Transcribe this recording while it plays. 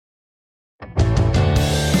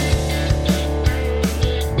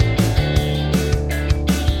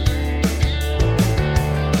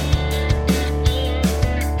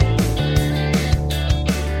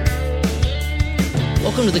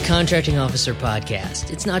to the Contracting Officer Podcast.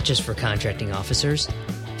 It's not just for contracting officers.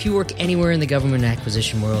 If you work anywhere in the government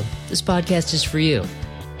acquisition world, this podcast is for you.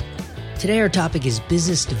 Today our topic is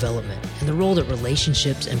business development and the role that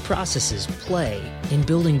relationships and processes play in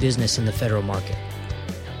building business in the federal market.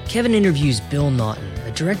 Kevin interviews Bill Naughton,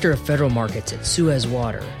 a director of federal markets at Suez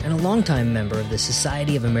Water and a longtime member of the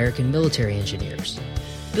Society of American Military Engineers.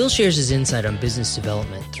 Bill shares his insight on business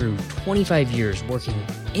development through 25 years working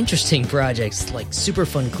interesting projects like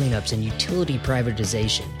Superfund cleanups and utility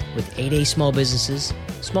privatization with 8A small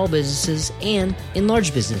businesses, and in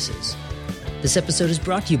large businesses. This episode is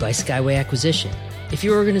brought to you by Skyway Acquisition. If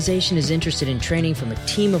your organization is interested in training from a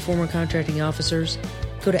team of former contracting officers,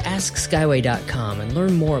 go to AskSkyway.com and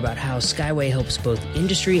learn more about how Skyway helps both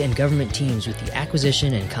industry and government teams with the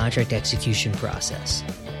acquisition and contract execution process.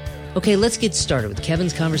 Okay, let's get started with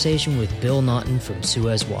Kevin's conversation with Bill Naughton from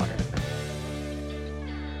Suez Water.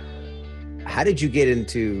 How did you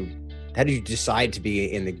decide to be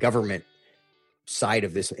in the government side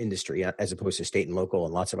of this industry as opposed to state and local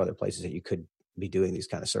and lots of other places that you could be doing these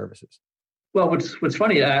kind of services? Well, what's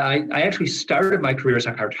funny, I actually started my career as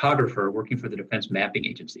a cartographer working for the Defense Mapping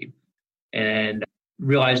Agency and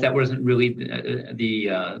realized that wasn't really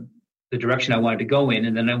the direction I wanted to go in.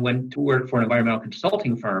 And then I went to work for an environmental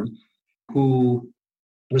consulting firm who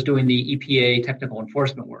was doing the EPA technical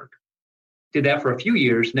enforcement work. Did that for a few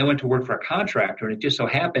years, and then went to work for a contractor. And it just so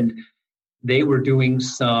happened they were doing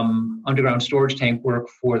some underground storage tank work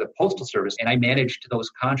for the Postal Service, and I managed those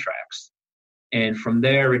contracts. And from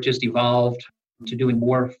there, it just evolved to doing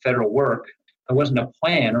more federal work. It wasn't a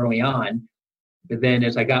plan early on, but then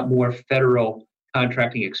as I got more federal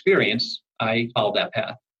contracting experience, I followed that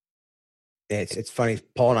path. It's funny.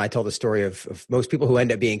 Paul and I told the story of most people who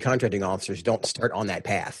end up being contracting officers don't start on that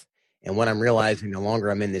path. And what I'm realizing the longer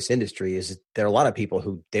I'm in this industry is there are a lot of people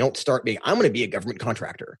who they don't start being, I'm going to be a government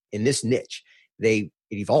contractor in this niche. It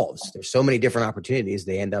evolves. There's so many different opportunities.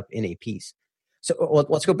 They end up in a piece. So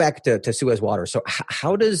let's go back to Suez Water. So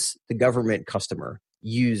how does the government customer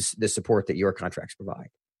use the support that your contracts provide?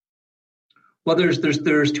 Well, there's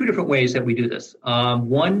two different ways that we do this.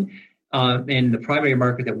 One, in the primary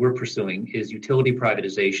market that we're pursuing is utility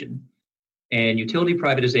privatization. And utility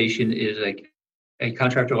privatization is like a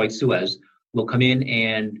contractor like Suez will come in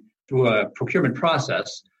and through a procurement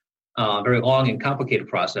process, very long and complicated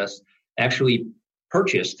process, actually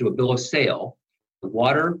purchase through a bill of sale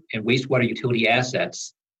water and wastewater utility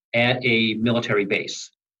assets at a military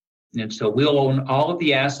base. And so we'll own all of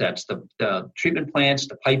the assets, the treatment plants,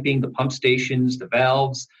 the piping, the pump stations, the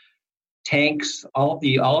valves, tanks, all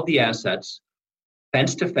of the assets,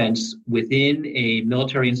 fence to fence within a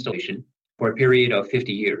military installation for a period of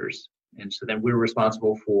 50 years. And so then we're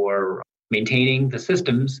responsible for maintaining the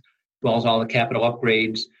systems, as well as all the capital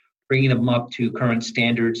upgrades, bringing them up to current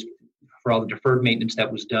standards for all the deferred maintenance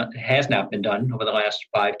that has not been done over the last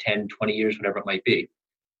 5, 10, 20 years, whatever it might be.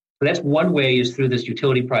 So that's one way is through this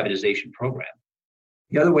utility privatization program.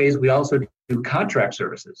 The other way is we also do contract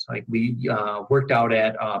services. Like we worked out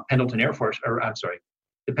at Pendleton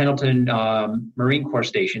the Pendleton Marine Corps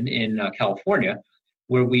Station in California,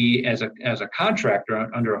 where we, as a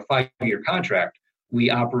contractor under a 5-year contract,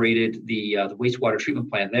 we operated the wastewater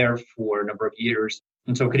treatment plant there for a number of years.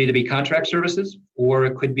 And so it could either be contract services or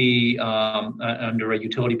it could be under a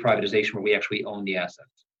utility privatization where we actually own the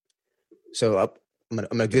assets. So I'm going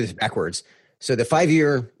to do this backwards. So the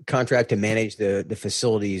 5-year contract to manage the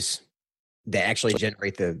facilities that actually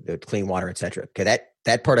generate the clean water, et cetera. Okay,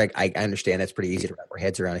 that part I understand. That's pretty easy to wrap our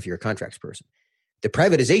heads around if you're a contracts person. The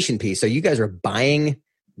privatization piece, so you guys are buying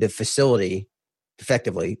the facility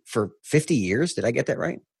effectively for 50 years. Did I get that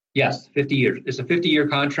right? Yes, 50 years. It's a 50-year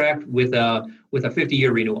contract with a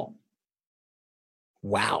 50-year renewal.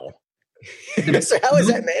 Wow. So how is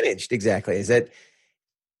that managed exactly? Is it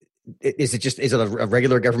a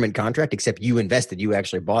regular government contract, except you invested, you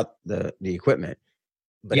actually bought the equipment?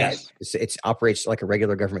 But yes. It operates like a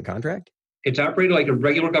regular government contract? It's operated like a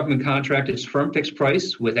regular government contract. It's firm fixed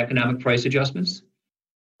price with economic price adjustments.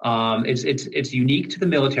 It's unique to the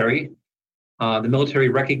military. The military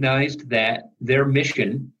recognized that their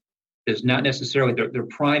mission does not necessarily, their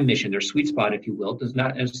prime mission, their sweet spot, if you will, does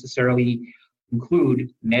not necessarily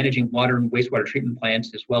include managing water and wastewater treatment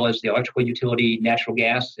plants, as well as the electrical utility, natural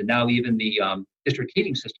gas, and now even the district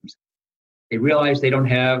heating systems. They realize they don't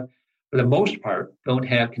have, for the most part,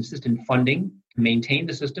 consistent funding to maintain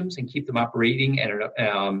the systems and keep them operating at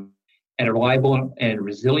a reliable and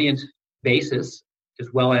resilient basis,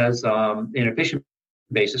 as well as an efficient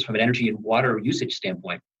basis from an energy and water usage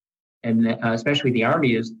standpoint. And especially the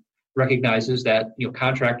Army recognizes that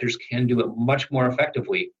contractors can do it much more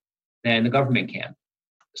effectively than the government can.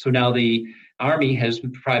 So now the Army has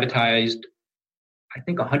privatized, I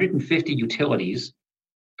think, 150 utilities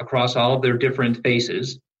across all of their different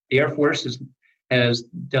bases. The Air Force has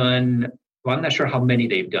done, well, I'm not sure how many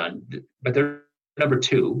they've done, but they're number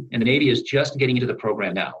 2, and the Navy is just getting into the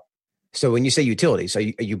program now. So when you say utilities, are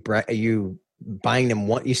you buying them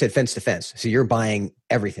one? You said fence to fence. So you're buying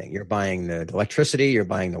everything. You're buying the electricity, you're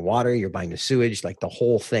buying the water, you're buying the sewage, like the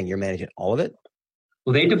whole thing. You're managing all of it?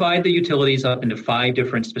 Well, they divide the utilities up into 5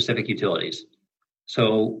 different specific utilities.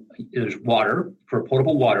 So there's water, for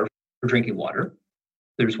potable water, for drinking water.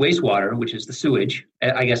 There's wastewater, which is the sewage,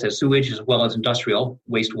 I guess as sewage as well as industrial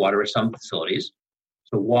wastewater at some facilities.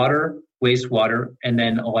 So water, wastewater, and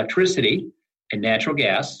then electricity and natural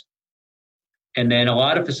gas. And then a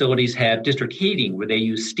lot of facilities have district heating where they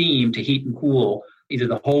use steam to heat and cool either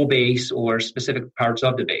the whole base or specific parts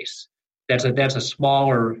of the base. That's a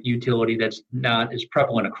smaller utility that's not as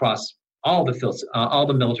prevalent across all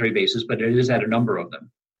the military bases, but it is at a number of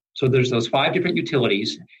them. So there's those 5 different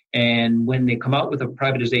utilities, and when they come out with a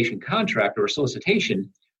privatization contract or a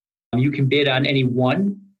solicitation, you can bid on any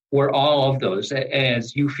one or all of those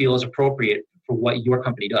as you feel is appropriate for what your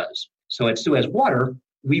company does. So at Suez Water,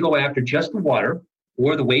 we go after just the water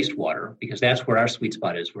or the wastewater because that's where our sweet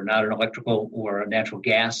spot is. We're not an electrical or a natural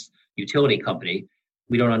gas utility company.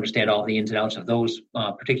 We don't understand all the ins and outs of those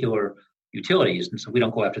particular utilities, and so we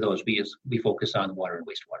don't go after those. We focus on the water and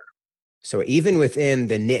wastewater. So even within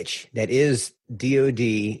the niche that is DoD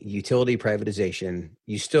utility privatization,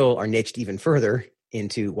 you still are niched even further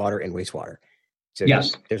into water and wastewater. So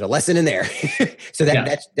yes, there's a lesson in there. So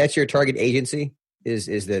that's your target agency is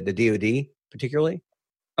the DoD particularly?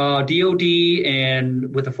 DoD,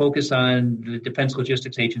 and with a focus on the Defense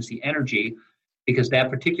Logistics Agency Energy, because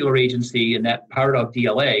that particular agency and that part of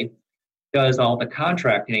DLA does all the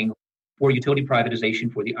contracting for utility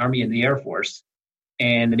privatization for the Army and the Air Force.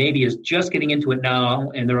 And the Navy is just getting into it now,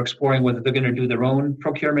 and they're exploring whether they're going to do their own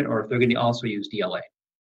procurement or if they're going to also use DLA.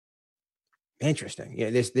 Interesting. Yeah,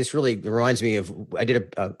 this really reminds me of, I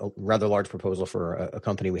did a rather large proposal for a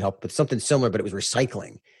company we helped with something similar, but it was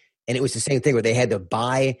recycling. And it was the same thing where they had to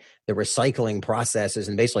buy the recycling processes,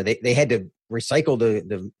 and basically they had to recycle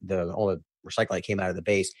the all the recycling that came out of the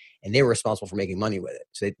base, and they were responsible for making money with it.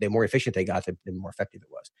 So the more efficient they got, the more effective it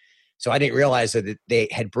was. So I didn't realize that they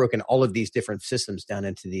had broken all of these different systems down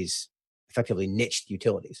into these effectively niched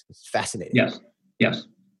utilities. It's fascinating. Yes.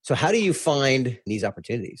 So how do you find these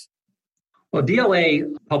opportunities? Well,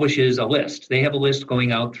 DLA publishes a list. They have a list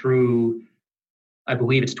going out through, I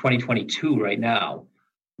believe it's 2022 right now,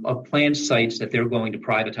 of planned sites that they're going to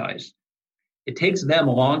privatize. It takes them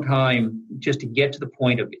a long time just to get to the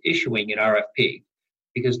point of issuing an RFP,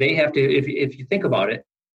 because they have to, if you think about it,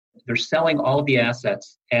 they're selling all of the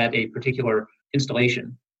assets at a particular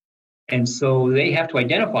installation. And so they have to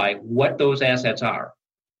identify what those assets are.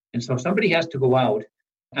 And so somebody has to go out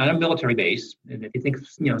on a military base, and if you think,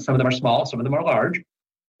 some of them are small, some of them are large,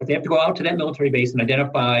 but they have to go out to that military base and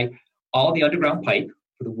identify all the underground pipe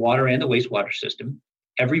for the water and the wastewater system,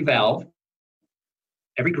 every valve,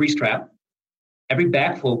 every grease trap, every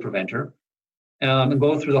backflow preventer, and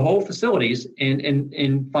go through the whole facilities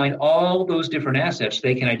and find all those different assets.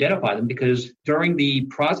 They can identify them because during the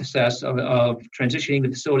process of transitioning the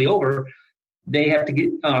facility over, they have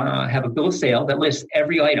to have a bill of sale that lists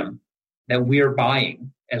every item that we're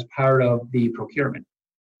buying as part of the procurement.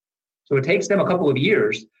 So it takes them a couple of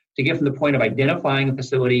years to get from the point of identifying a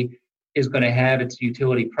facility is going to have its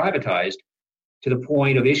utility privatized to the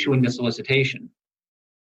point of issuing the solicitation.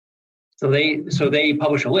 So they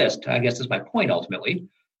publish a list. I guess is my point ultimately.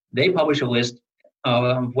 They publish a list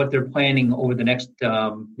of what they're planning over the next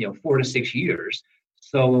 4 to 6 years.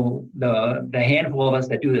 So the handful of us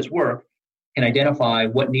that do this work can identify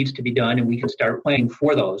what needs to be done, and we can start planning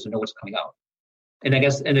for those and know what's coming out. And I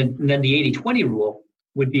guess, and then the 80-20 rule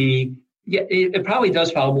would be, it probably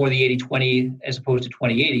does follow more the 80-20 as opposed to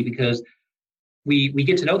 20-80, because we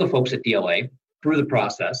get to know the folks at DLA through the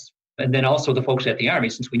process, and then also the folks at the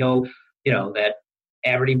Army, since we know that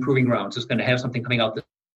Aberdeen Proving Grounds is going to have something coming out this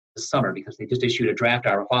summer because they just issued a draft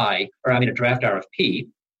RFP,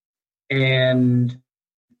 and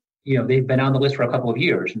they've been on the list for a couple of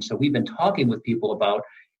years, and so we've been talking with people about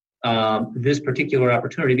this particular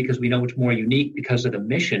opportunity because we know it's more unique because of the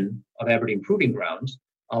mission of Aberdeen Proving Grounds,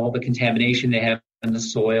 all the contamination they have in the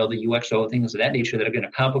soil, the UXO, things of that nature that are going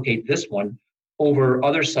to complicate this one over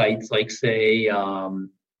other sites like, say,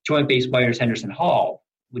 Joint Base Myers-Henderson Hall,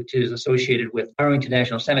 which is associated with Arlington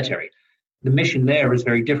National Cemetery. The mission there is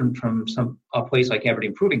very different from a place like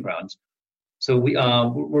Aberdeen Proving Grounds. So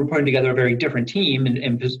we're putting together a very different team,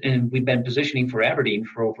 and we've been positioning for Aberdeen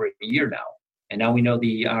for over a year now. And now we know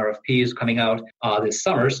the RFP is coming out this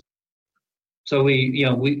summer. So we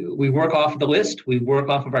work off of the list. We work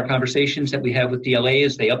off of our conversations that we have with DLA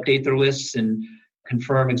as they update their lists and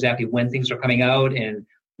confirm exactly when things are coming out, and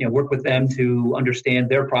work with them to understand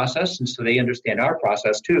their process, and so they understand our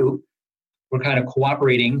process too. We're kind of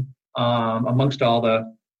cooperating amongst all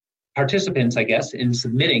the participants, I guess, in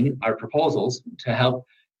submitting our proposals to help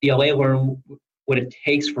DLA learn what it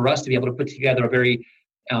takes for us to be able to put together a very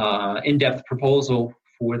in-depth proposal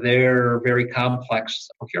for their very complex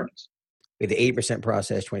procurements. With the 80%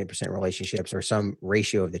 process, 20% relationships, or some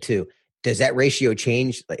ratio of the two. Does that ratio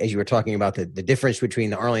change as you were talking about the difference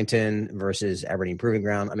between the Arlington versus Aberdeen Proving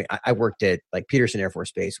Ground? I mean, I worked at like Peterson Air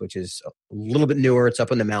Force Base, which is a little bit newer. It's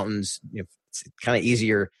up in the mountains. It's kind of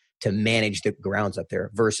easier to manage the grounds up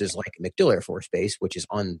there versus like MacDill Air Force Base, which is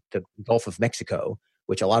on the Gulf of Mexico,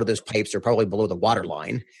 which a lot of those pipes are probably below the water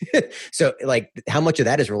line. So like how much of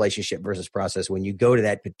that is relationship versus process when you go to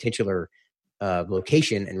that particular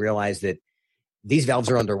location and realize that these valves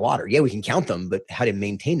are underwater? Yeah, we can count them, but how to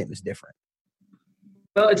maintain them is different.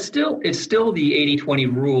 Well, it's still the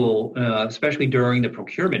 80-20 rule, especially during the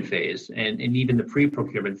procurement phase and even the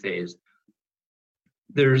pre-procurement phase.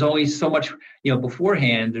 There's only so much,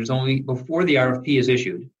 beforehand, before the RFP is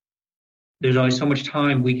issued, there's only so much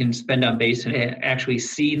time we can spend on base and actually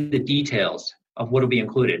see the details of what will be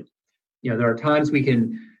included. There are times we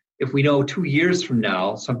can, if we know 2 years from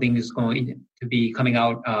now something is going to be coming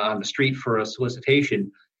out on the street for a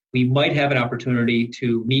solicitation, we might have an opportunity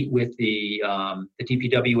to meet with the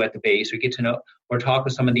DPW at the base, or get to know or talk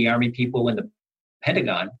with some of the Army people in the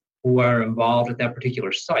Pentagon who are involved at that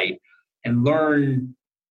particular site, and learn,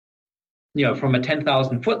 from a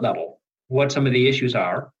 10,000-foot level what some of the issues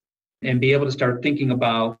are, and be able to start thinking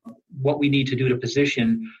about what we need to do to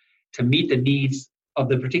position to meet the needs of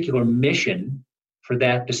the particular mission for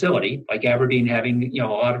that facility, like Aberdeen having a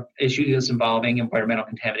lot of issues involving environmental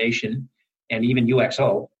contamination and even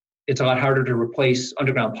UXO. It's a lot harder to replace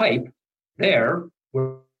underground pipe there,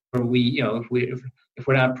 where we, if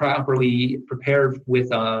we're not properly prepared with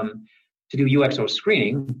to do UXO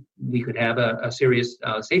screening, we could have a serious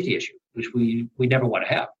safety issue, which we never want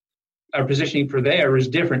to have. Our positioning for there is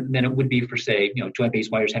different than it would be for, say, Joint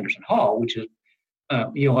Base Myers-Henderson Hall, which is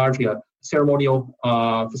largely a ceremonial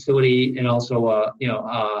facility, and also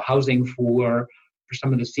housing for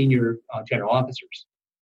some of the senior general officers.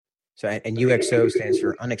 So, and UXO stands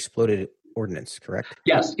for unexploded ordnance, correct?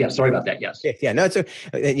 Yes. Sorry about that. Yes. Yeah. No, it's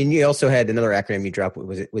and you also had another acronym you dropped.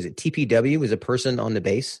 Was it TPW? Was a person on the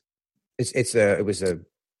base? It was a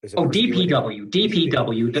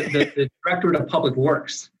DPW, the Directorate of Public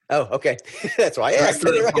Works. Oh, okay. That's why I asked.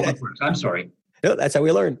 I'm sorry. No, that's how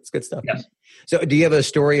we learn. It's good stuff. Yes. So do you have a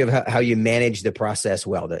story of how you manage the process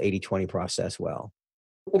well, the 80-20 process well?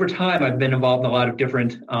 Over time, I've been involved in a lot of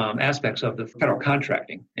different aspects of the federal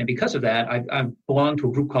contracting. And because of that, I belong to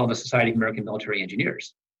a group called the Society of American Military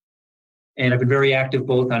Engineers. And I've been very active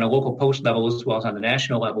both on a local post level as well as on the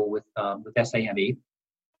national level with SAME.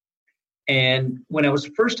 And when I was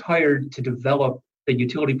first hired to develop the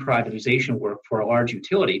utility privatization work for a large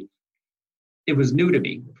utility, it was new to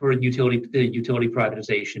me for the utility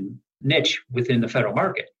privatization niche within the federal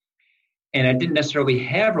market. And I didn't necessarily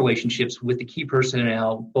have relationships with the key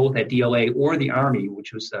personnel, both at DLA or the Army,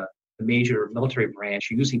 which was the major military branch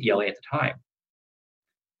using DLA at the time.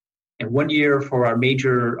 And one year for our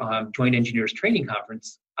major Joint Engineers Training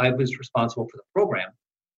Conference, I was responsible for the program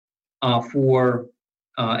for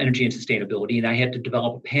energy and sustainability. And I had to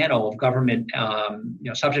develop a panel of government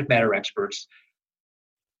subject matter experts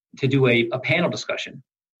to do a panel discussion.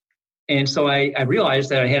 And so I realized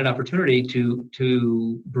that I had an opportunity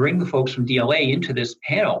to bring the folks from DLA into this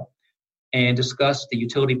panel and discuss the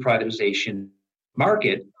utility privatization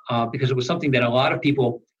market, because it was something that a lot of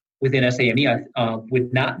people within SAME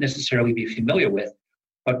would not necessarily be familiar with.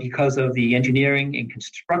 But because of the engineering and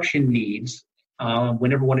construction needs,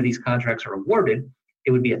 whenever one of these contracts are awarded,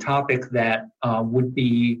 it would be a topic that would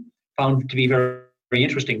be found to be very, very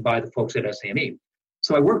interesting by the folks at SAME.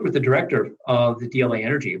 So I worked with the director of the DLA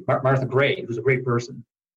Energy, Martha Gray, who's a great person.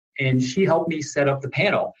 And she helped me set up the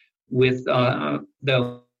panel with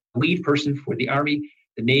the lead person for the Army,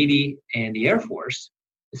 the Navy, and the Air Force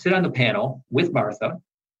to sit on the panel with Martha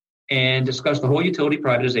and discuss the whole utility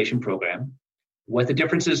privatization program, what the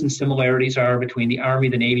differences and similarities are between the Army,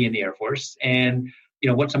 the Navy, and the Air Force, and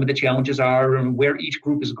what some of the challenges are and where each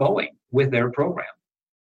group is going with their program.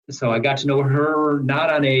 So I got to know her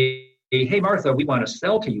not on a hey, Martha, we want to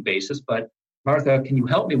sell to you basis, but Martha, can you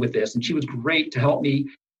help me with this? And she was great to help me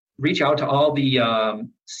reach out to all the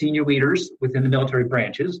senior leaders within the military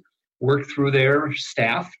branches, worked through their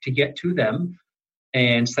staff to get to them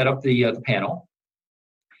and set up the panel.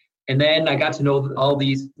 And then I got to know all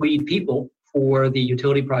these lead people for the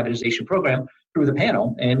utility privatization program through the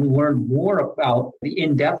panel and learned more about the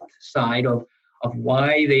in-depth side of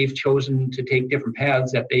why they've chosen to take different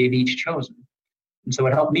paths that they've each chosen. And so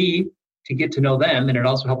it helped me to get to know them, and it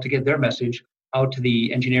also helped to get their message out to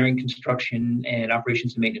the engineering, construction, and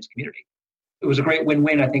operations and maintenance community. It was a great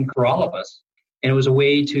win-win, I think, for all of us. And it was a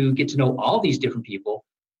way to get to know all these different people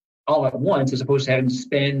all at once, as opposed to having to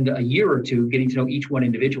spend a year or two getting to know each one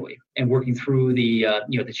individually and working through the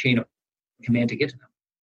chain of command to get to them.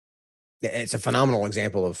 It's a phenomenal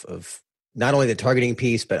example of not only the targeting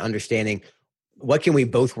piece, but understanding what can we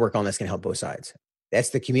both work on that's going to help both sides.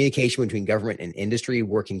 That's the communication between government and industry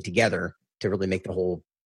working together to really make the whole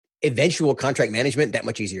eventual contract management that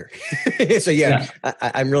much easier. So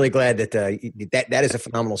I'm really glad that that is a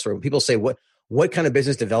phenomenal story. When people say, what kind of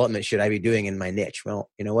business development should I be doing in my niche? Well,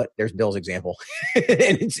 you know what? There's Bill's example.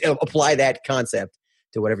 And apply that concept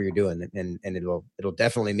to whatever you're doing, and it'll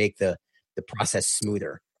definitely make the process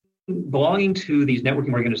smoother. Belonging to these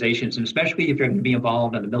networking organizations, and especially if you're going to be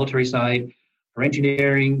involved on the military side, for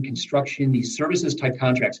engineering, construction, these services type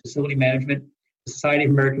contracts, facility management, the Society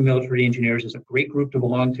of American Military Engineers is a great group to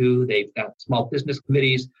belong to. They've got small business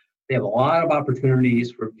committees. They have a lot of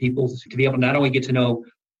opportunities for people to be able to not only get to know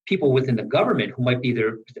people within the government who might be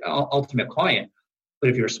their ultimate client, but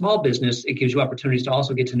if you're a small business, it gives you opportunities to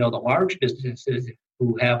also get to know the large businesses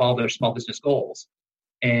who have all their small business goals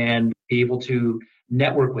and be able to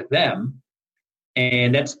network with them.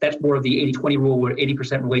 And that's more of the 80-20 rule, where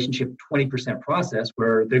 80% relationship, 20% process,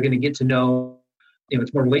 where they're going to get to know,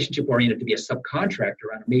 it's more relationship oriented to be a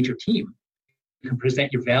subcontractor on a major team. You can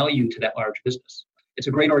present your value to that large business. It's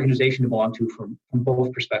a great organization to belong to from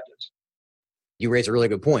both perspectives. You raise a really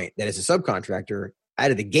good point that as a subcontractor,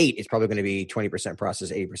 out of the gate, it's probably going to be 20%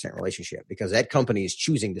 process, 80% relationship, because that company is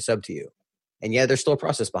choosing to sub to you. And yeah, there's still a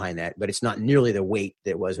process behind that, but it's not nearly the weight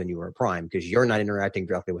that it was when you were a prime, because you're not interacting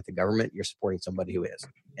directly with the government. You're supporting somebody who is,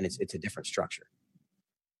 and it's a different structure.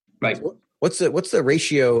 Right. So what's the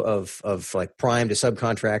ratio of like prime to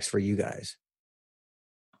subcontracts for you guys?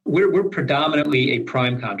 We're predominantly a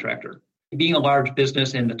prime contractor. Being a large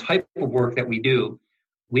business and the type of work that we do,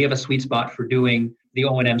 we have a sweet spot for doing the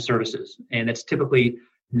O&M services, and it's typically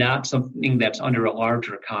not something that's under a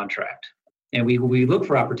larger contract. And we look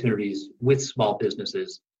for opportunities with small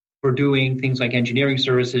businesses for doing things like engineering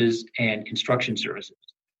services and construction services.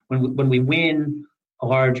 When we win a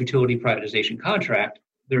large utility privatization contract,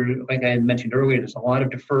 there, like I had mentioned earlier, there's a lot of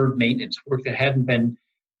deferred maintenance work that the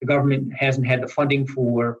government hasn't had the funding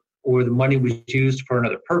for, or the money was used for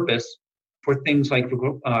another purpose, for things like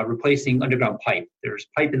replacing underground pipe. There's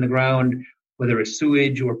pipe in the ground, whether it's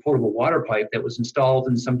sewage or potable water pipe, that was installed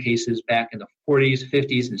in some cases back in the 40s,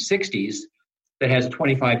 50s, and 60s, that has a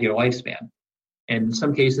 25-year lifespan. And in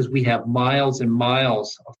some cases, we have miles and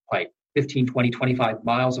miles of pipe, 15, 20, 25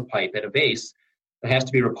 miles of pipe at a base that has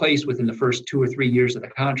to be replaced within the first 2 or 3 years of the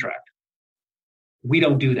contract. We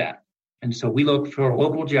don't do that. And so we look for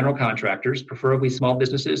local general contractors, preferably small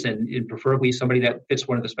businesses, and preferably somebody that fits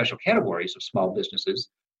one of the special categories of small businesses,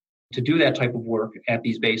 to do that type of work at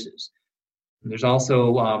these bases. And there's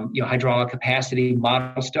also hydraulic capacity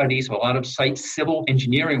model studies, so a lot of site civil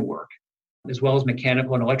engineering work, as well as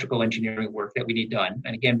mechanical and electrical engineering work that we need done.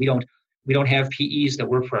 And again, we don't have PEs that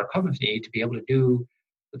work for our company to be able to do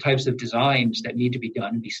the types of designs that need to be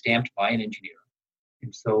done and be stamped by an engineer.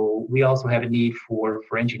 And so we also have a need for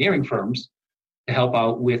engineering firms to help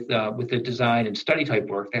out with the design and study type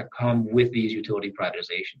work that come with these utility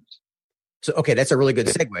privatizations. So, okay, that's a really good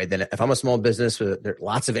segue. Then if I'm a small business, there are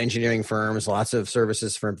lots of engineering firms, lots of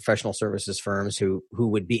services firms, professional services firms who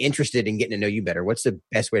would be interested in getting to know you better. What's the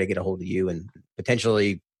best way to get a hold of you and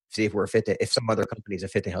potentially see if we're if some other companies are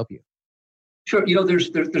fit to help you? Sure.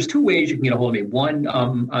 There's two ways you can get a hold of me. One,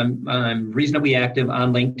 I'm reasonably active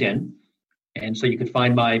on LinkedIn. And so you could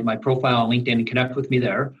find my profile on LinkedIn and connect with me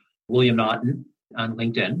there, William Naughton on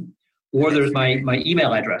LinkedIn. Or there's my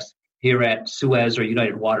email address here at Suez or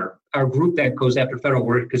United Water. Our group that goes after federal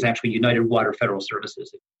work is actually United Water Federal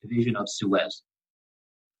Services, a division of Suez.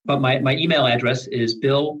 But my email address is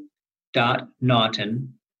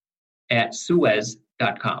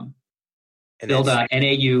bill.naughton@suez.com.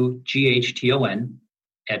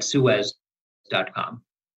 bill.naughton@suez.com.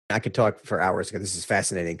 I could talk for hours because this is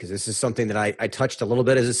fascinating, because this is something that I touched a little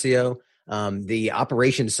bit as a CO. The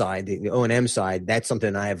operations side, the O&M side, that's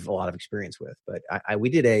something I have a lot of experience with. But we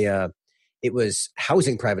did it was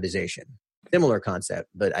housing privatization, similar concept,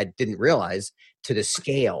 but I didn't realize to the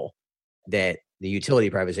scale that the utility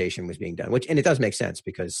privatization was being done, and it does make sense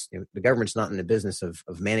because the government's not in the business of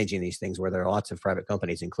managing these things where there are lots of private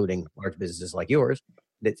companies, including large businesses like yours.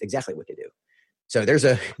 That's exactly what they do. So there's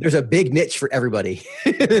a big niche for everybody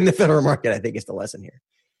in the federal market, I think is the lesson here.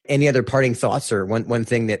 Any other parting thoughts or one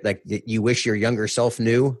thing that that you wish your younger self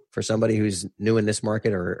knew for somebody who's new in this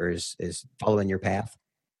market or is following your path?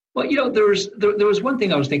 Well, there was one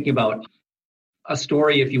thing I was thinking about, a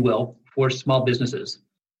story, if you will, for small businesses.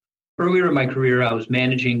 Earlier in my career, I was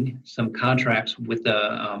managing some contracts with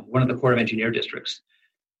one of the Corps of Engineer districts.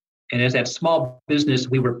 And as that small business,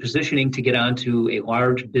 we were positioning to get onto a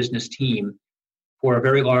large business team for a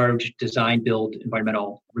very large design build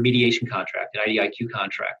environmental remediation contract, an IDIQ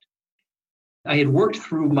contract. I had worked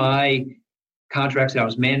through my contracts that I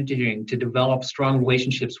was managing to develop strong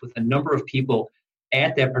relationships with a number of people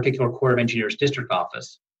at that particular Corps of Engineers district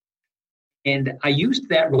office. And I used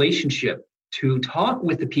that relationship to talk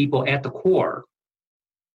with the people at the Corps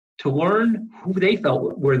to learn who they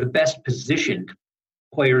felt were the best positioned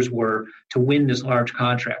players were to win this large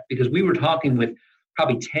contract. Because we were talking with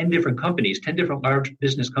probably 10 different companies, 10 different large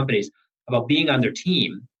business companies about being on their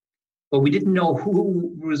team, but we didn't know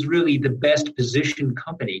who was really the best positioned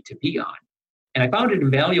company to be on. And I found it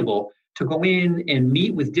invaluable to go in and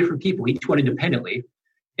meet with different people, each one independently,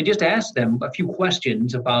 and just ask them a few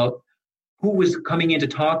questions about who was coming in to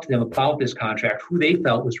talk to them about this contract, who they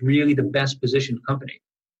felt was really the best positioned company.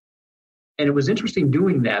 And it was interesting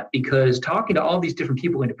doing that because talking to all these different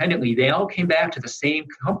people independently, they all came back to the same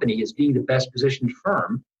company as being the best positioned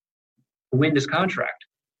firm to win this contract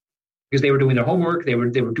because they were doing their homework, they were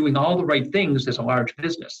doing all the right things as a large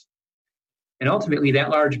business. And ultimately, that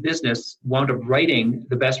large business wound up writing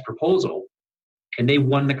the best proposal, and they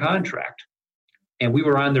won the contract. And we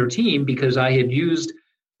were on their team because I had used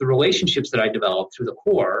the relationships that I developed through the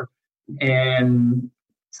Corps and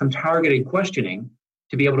some targeted questioning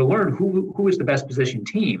to be able to learn who is the best positioned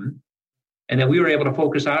team. And then we were able to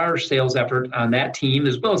focus our sales effort on that team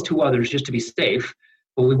as well as two others just to be safe.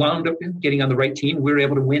 But we wound up getting on the right team. We were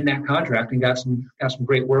able to win that contract and got some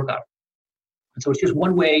great work out of it. And so it's just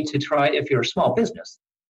one way to try, if you're a small business,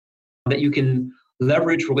 that you can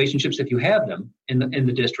leverage relationships if you have them in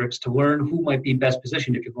the districts to learn who might be best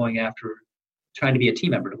positioned if you're going after trying to be a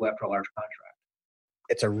team member to go after a large contract.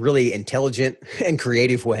 It's a really intelligent and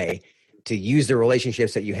creative way to use the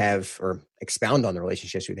relationships that you have or expound on the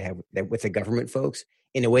relationships you have with the government folks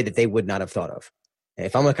in a way that they would not have thought of. And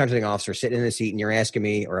if I'm a contracting officer sitting in the seat and you're asking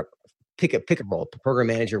me, or pick a role, program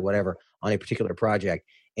manager, whatever, on a particular project,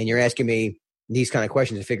 and you're asking me these kind of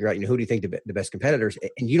questions to figure out, who do you think the best competitors,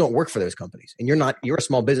 and you don't work for those companies, and you're a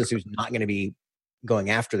small business who's not going to be going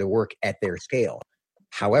after the work at their scale.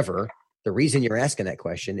 However, the reason you're asking that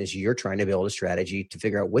question is you're trying to build a strategy to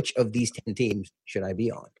figure out which of these 10 teams should I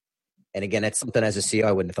be on. And again, that's something as a CEO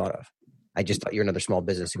I wouldn't have thought of. I just thought you're another small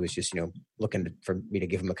business who was just, looking for me to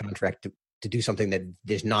give them a contract to do something that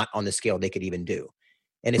is not on the scale they could even do.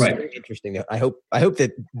 And it's very interesting. I hope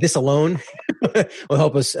that this alone will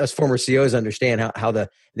help us former CEOs understand how the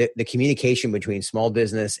communication between small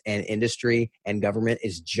business and industry and government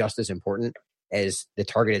is just as important as the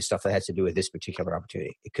targeted stuff that has to do with this particular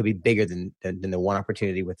opportunity. It could be bigger than the one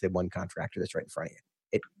opportunity with the one contractor that's right in front of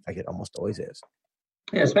you. It almost always is.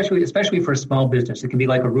 Yeah, especially for a small business, it can be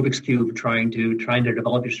like a Rubik's Cube trying to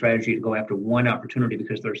develop your strategy to go after one opportunity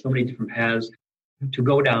because there are so many different paths to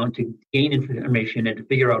go down to gain information and to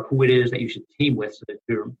figure out who it is that you should team with so that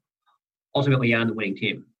you're ultimately on the winning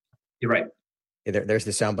team. You're right. Yeah, there's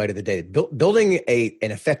the soundbite of the day. Building an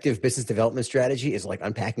effective business development strategy is like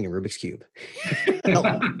unpacking a Rubik's Cube. All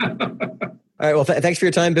right. Well, thanks for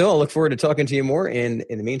your time, Bill. I'll look forward to talking to you more. And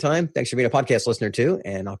in the meantime, thanks for being a podcast listener too.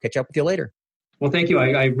 And I'll catch up with you later. Well, thank you.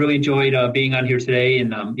 I really enjoyed being on here today.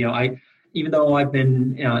 And, even though I've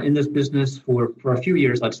been in this business for a few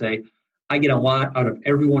years, let's say, I get a lot out of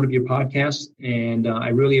every one of your podcasts. And I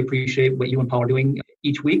really appreciate what you and Paul are doing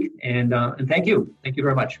each week. And thank you. Thank you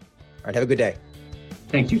very much. All right. Have a good day.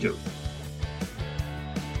 Thanks, you too.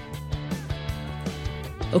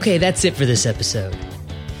 Okay, that's it for this episode.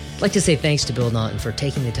 I'd like to say thanks to Bill Naughton for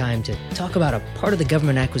taking the time to talk about a part of the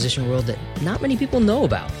government acquisition world that not many people know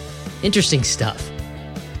about. Interesting stuff.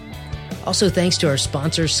 Also, thanks to our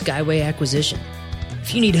sponsor, Skyway Acquisition.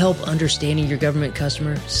 If you need help understanding your government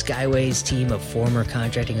customer, Skyway's team of former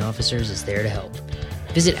contracting officers is there to help.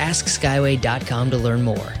 Visit AskSkyway.com to learn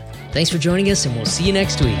more. Thanks for joining us, and we'll see you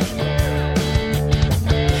next week.